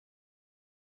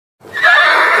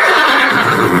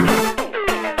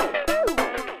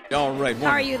right.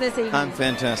 How are you this evening? I'm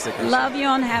fantastic. Love you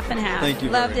on Half and Half. Thank you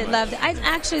Loved very it, much. loved it. I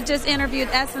actually just interviewed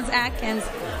Essence Atkins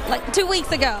like 2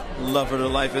 weeks ago. Love her to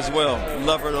life as well.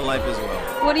 Love her to life as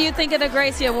well. What do you think of the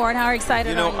Gracie Award? How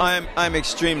excited are you? I'm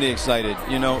extremely excited,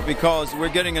 because we're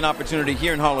getting an opportunity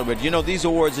here in Hollywood. These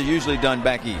awards are usually done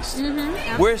back east.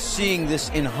 We're seeing this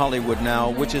in Hollywood now,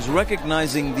 which is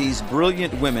recognizing these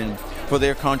brilliant women for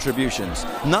their contributions,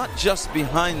 not just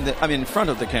in front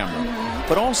of the camera,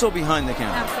 but also behind the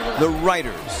camera. Absolutely. The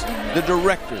writers, the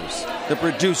directors, the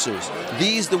producers,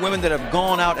 the women that have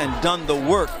gone out and done the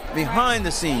work behind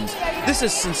the scenes. This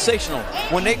is sensational.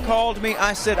 When they called me,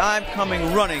 I said, I'm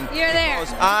coming running. You're there.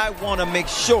 Because I want to make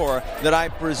sure that I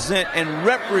present and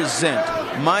represent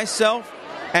myself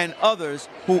and others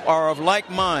who are of like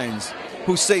minds,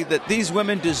 who say that these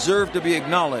women deserve to be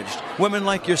acknowledged. Women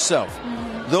like yourself.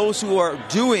 Those who are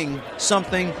doing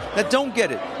something that don't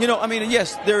get it.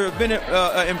 Yes, there have been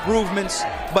improvements,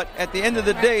 but at the end of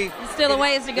the day, There's still a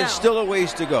ways to go. There's still a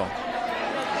ways to go.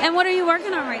 And what are you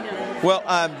working on right now? Well,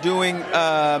 I'm doing,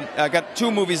 I got 2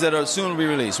 movies that are soon to be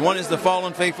released. One is The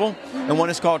Fallen Faithful, and one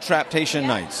is called Traptation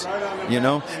Nights.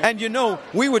 And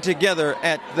we were together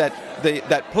at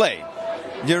that play.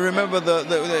 You remember the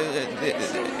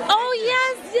Oh,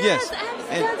 yes.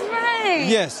 That's right.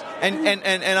 Yes,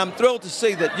 and I'm thrilled to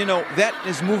say that, that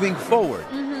is moving forward.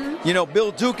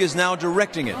 Bill Duke is now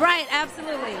directing it. Right,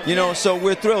 absolutely. So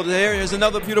we're thrilled. Here's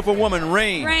another beautiful woman,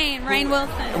 Rain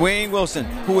Wilson. Wayne Wilson,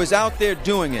 who is out there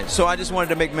doing it. So I just wanted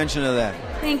to make mention of that.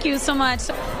 Thank you so much.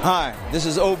 Hi, this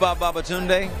is Obba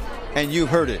Babatunde, and you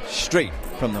heard it straight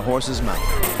from the horse's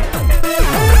mouth.